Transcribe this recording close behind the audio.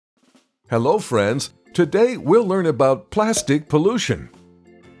Hello friends, today we'll learn about plastic pollution.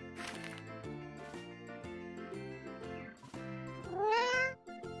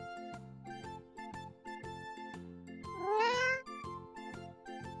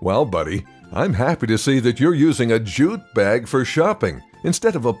 Well buddy, I'm happy to see that you're using a jute bag for shopping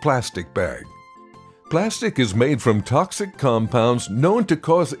instead of a plastic bag. Plastic is made from toxic compounds known to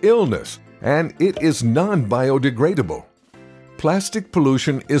cause illness, and it is non-biodegradable. Plastic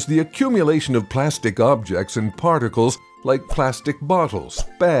pollution is the accumulation of plastic objects and particles like plastic bottles,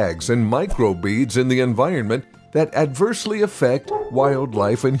 bags, and microbeads in the environment that adversely affect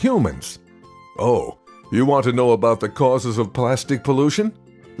wildlife and humans. Oh, you want to know about the causes of plastic pollution?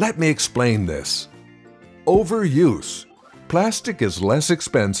 Let me explain this. Overuse. Plastic is less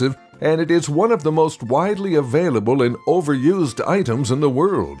expensive and it is one of the most widely available and overused items in the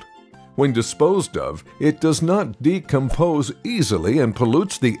world. When disposed of, it does not decompose easily and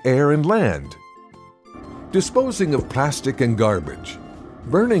pollutes the air and land. Disposing of plastic and garbage.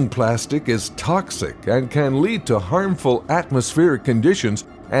 Burning plastic is toxic and can lead to harmful atmospheric conditions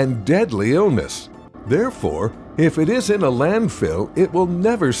and deadly illness. Therefore, if it is in a landfill, it will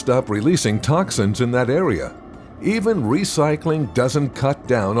never stop releasing toxins in that area. Even recycling doesn't cut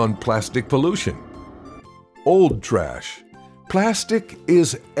down on plastic pollution. Old trash. Plastic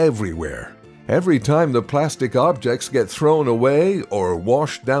is everywhere. Every time the plastic objects get thrown away or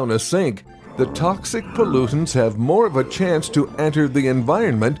washed down a sink, the toxic pollutants have more of a chance to enter the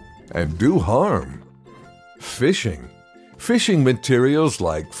environment and do harm. Fishing. Fishing materials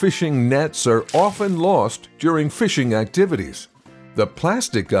like fishing nets are often lost during fishing activities. The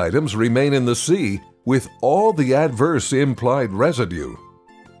plastic items remain in the sea with all the adverse implied residue.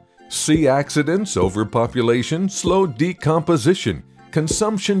 Sea accidents, overpopulation, slow decomposition,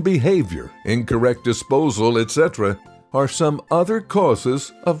 consumption behavior, incorrect disposal, etc. are some other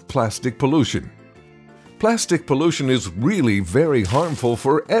causes of plastic pollution. Plastic pollution is really very harmful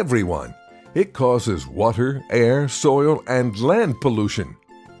for everyone. It causes water, air, soil, and land pollution.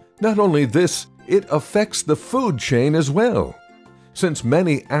 Not only this, it affects the food chain as well. Since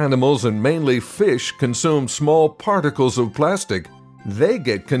many animals and mainly fish consume small particles of plastic, they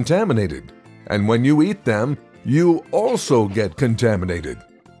get contaminated. And when you eat them, you also get contaminated.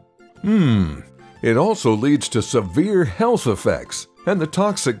 It also leads to severe health effects, and the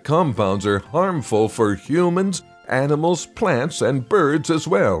toxic compounds are harmful for humans, animals, plants, and birds as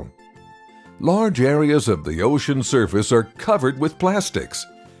well. Large areas of the ocean surface are covered with plastics.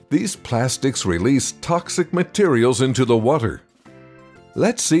 These plastics release toxic materials into the water.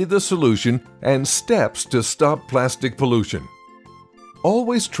 Let's see the solution and steps to stop plastic pollution.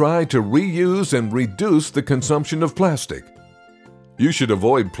 Always try to reuse and reduce the consumption of plastic. You should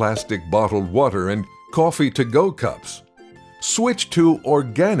avoid plastic bottled water and coffee to-go cups. Switch to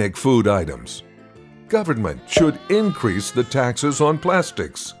organic food items. Government should increase the taxes on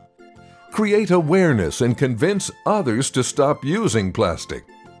plastics. Create awareness and convince others to stop using plastic.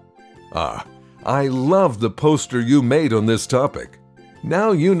 I love the poster you made on this topic.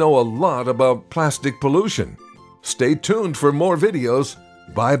 Now you know a lot about plastic pollution. Stay tuned for more videos.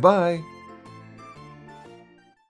 Bye-bye.